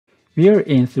We are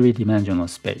in three-dimensional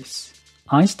space.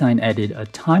 Einstein added a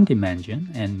time dimension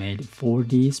and made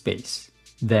 4D space.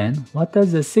 Then, what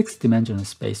does a six-dimensional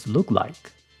space look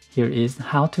like? Here is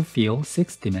how to feel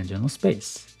six-dimensional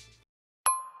space.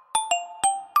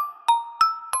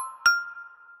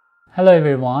 Hello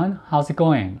everyone, how's it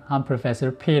going? I'm Professor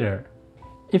Peter.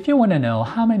 If you want to know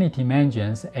how many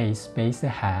dimensions a space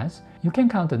has, you can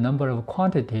count the number of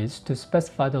quantities to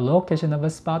specify the location of a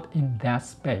spot in that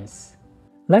space.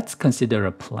 Let's consider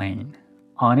a plane.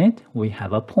 On it, we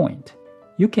have a point.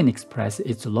 You can express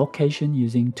its location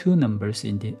using two numbers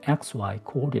in the xy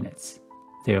coordinates.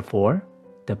 Therefore,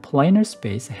 the planar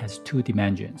space has two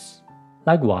dimensions.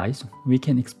 Likewise, we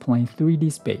can explain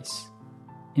 3D space.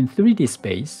 In 3D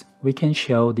space, we can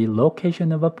show the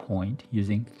location of a point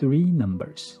using three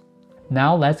numbers.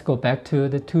 Now let's go back to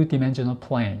the two-dimensional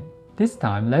plane. This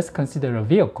time, let's consider a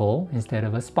vehicle instead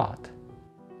of a spot.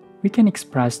 We can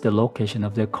express the location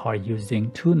of the car using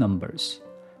two numbers,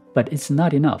 but it's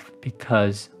not enough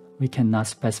because we cannot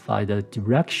specify the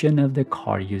direction of the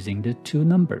car using the two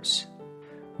numbers.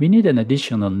 We need an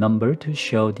additional number to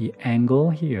show the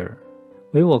angle here.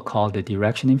 We will call the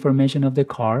direction information of the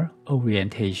car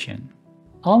orientation.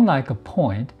 Unlike a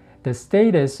point, the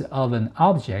status of an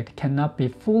object cannot be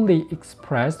fully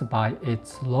expressed by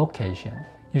its location.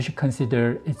 You should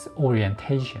consider its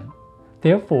orientation.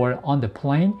 Therefore, on the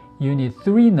plane, you need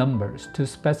three numbers to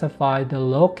specify the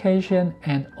location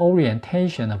and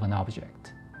orientation of an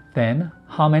object. Then,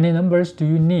 how many numbers do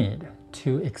you need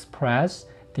to express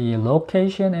the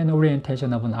location and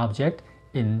orientation of an object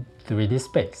in 3D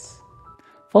space?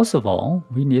 First of all,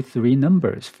 we need three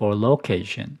numbers for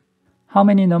location. How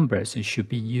many numbers should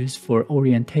be used for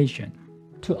orientation?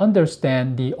 To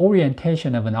understand the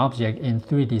orientation of an object in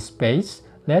 3D space,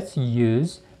 let's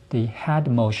use the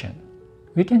head motion.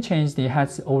 We can change the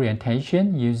head's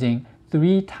orientation using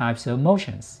three types of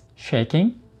motions: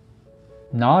 shaking,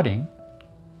 nodding,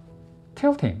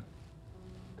 tilting.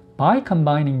 By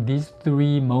combining these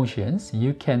three motions,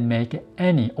 you can make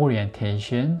any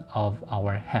orientation of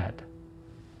our head.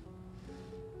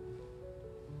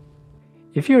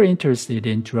 If you're interested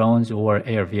in drones or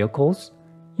air vehicles,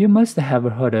 you must have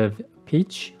heard of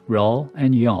pitch, roll,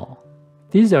 and yaw.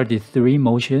 These are the three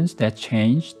motions that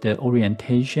change the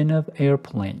orientation of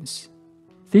airplanes.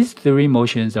 These three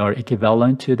motions are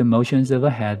equivalent to the motions of a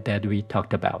head that we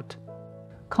talked about.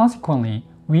 Consequently,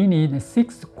 we need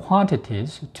 6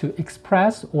 quantities to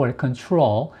express or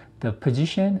control the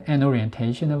position and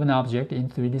orientation of an object in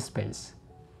 3D space.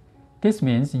 This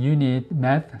means you need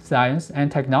math, science,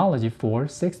 and technology for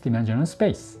 6-dimensional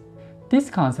space. This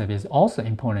concept is also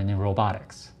important in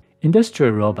robotics.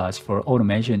 Industrial robots for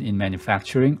automation in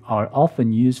manufacturing are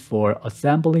often used for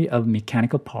assembly of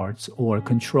mechanical parts or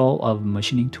control of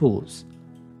machining tools.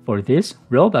 For this,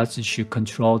 robots should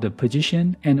control the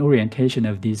position and orientation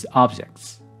of these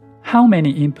objects. How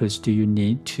many inputs do you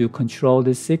need to control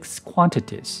the 6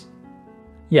 quantities?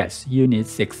 Yes, you need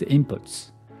 6 inputs.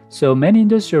 So many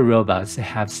industrial robots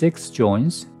have 6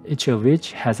 joints, each of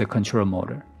which has a control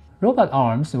motor. Robot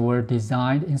arms were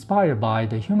designed inspired by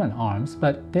the human arms,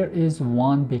 but there is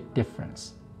one big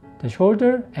difference. The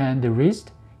shoulder and the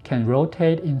wrist can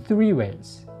rotate in 3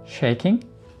 ways: shaking,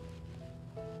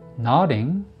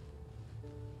 nodding,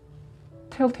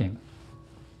 tilting.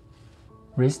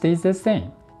 Wrist is the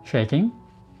same: shaking,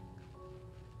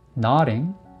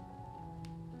 nodding,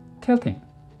 tilting.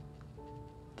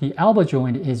 The elbow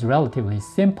joint is relatively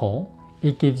simple.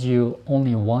 It gives you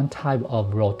only one type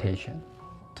of rotation.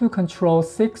 To control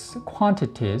 6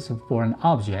 quantities for an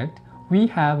object, we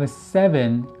have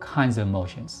 7 kinds of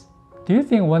motions. Do you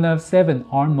think one of 7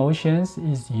 arm motions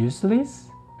is useless?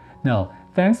 No,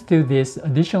 thanks to this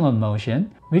additional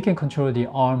motion, we can control the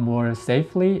arm more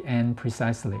safely and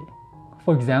precisely.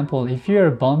 For example, if you're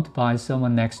bumped by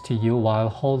someone next to you while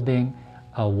holding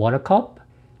a water cup,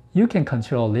 you can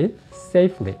control it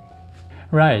safely.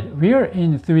 Right, we are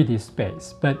in 3D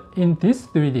space, but in this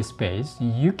 3D space,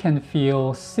 you can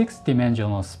feel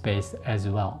 6-dimensional space as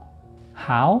well.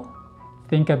 How?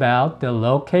 Think about the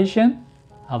location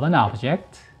of an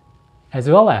object, as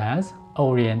well as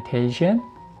orientation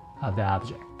of the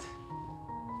object.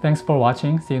 Thanks for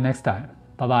watching. See you next time.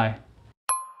 Bye-bye.